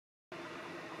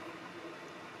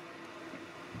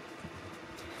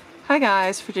Hi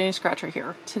guys, Virginia Scratcher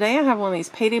here. Today I have one of these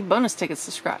Payday bonus tickets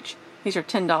to scratch. These are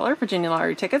 $10 Virginia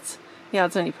Lottery tickets. The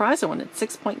odds on any prize, I won at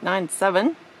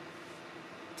 6.97.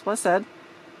 That's what I said.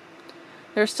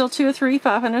 There are still 2 of 3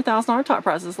 $500,000 top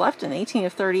prizes left and 18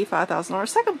 of 30 $5,000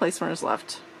 second place winners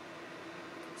left.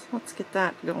 So let's get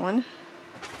that going.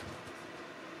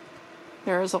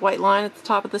 There is a white line at the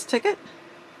top of this ticket.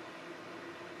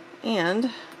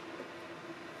 And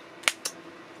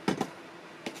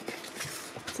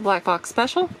it's a black box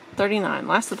special, $39.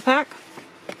 Last of the pack.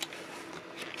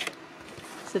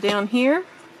 So down here,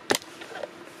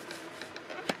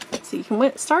 so you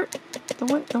can start.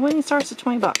 The winning starts at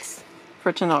 $20 for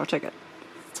a $10 ticket.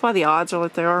 That's why the odds are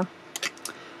what they are.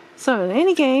 So in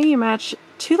any game, you match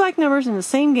 2 like numbers in the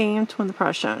same game to win the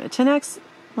prize shown. A 10x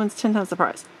wins 10 times the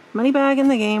prize. Money bag in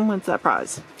the game wins that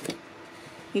prize.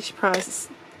 Each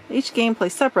game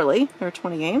plays separately. There are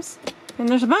 20 games, and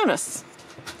there's a bonus.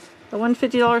 The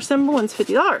 $150 symbol wins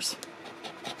 $50,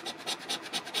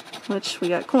 which we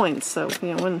got coins, so we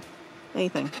can't win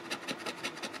anything.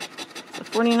 So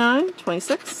 49,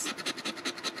 26,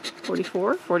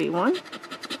 44, 41,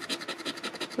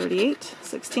 38,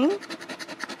 16,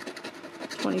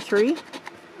 23,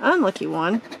 unlucky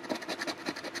 1,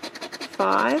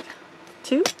 5,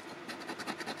 2,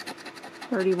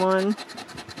 31,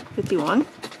 51,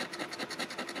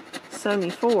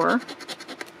 74,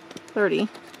 30,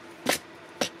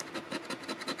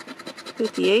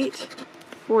 58,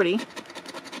 40,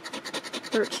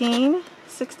 13,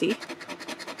 60,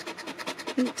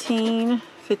 18,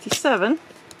 57,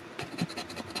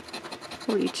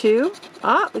 42.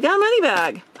 Ah, we got a money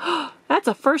bag. That's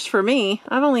a first for me.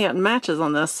 I've only gotten matches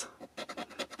on this.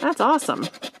 That's awesome.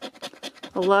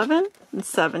 11 and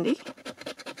 70,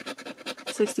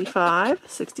 65,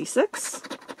 66,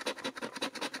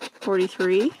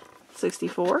 43,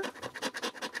 64,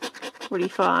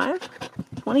 45,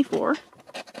 24,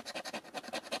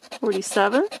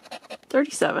 47,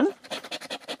 37,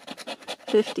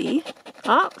 50,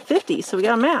 50, so we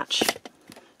got a match.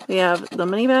 We have the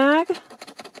money bag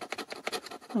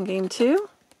on game 2.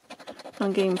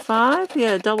 On game 5, we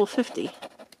had a double 50. Let's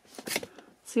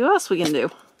see what else we can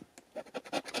do.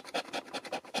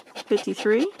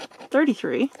 53,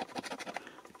 33,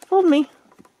 fooled me.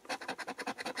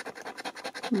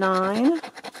 9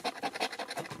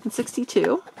 and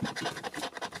 62,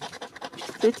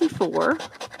 54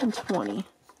 and 20. I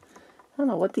don't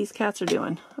know what these cats are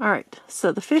doing. Alright,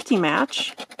 so the 50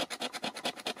 match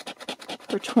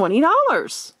for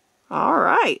 $20.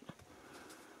 Alright.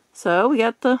 So we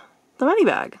got the money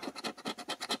bag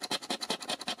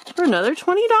for another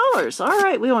 $20.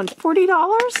 Alright, we won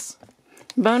 $40.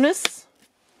 Bonus.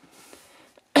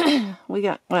 We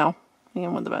got, well, we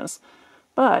didn't win the bonus,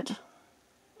 but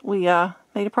we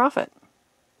made a profit.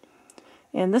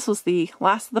 And this was the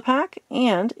last of the pack,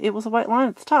 and it was a white line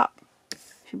at the top.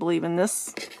 If you believe in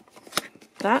this,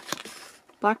 that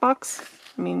black box.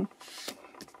 I mean,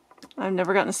 I've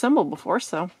never gotten a symbol before,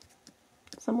 so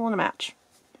symbol in a match.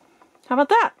 How about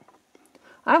that?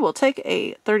 I will take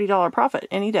a $30 profit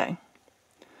any day.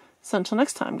 So until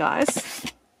next time,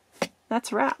 guys,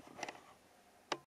 that's a wrap.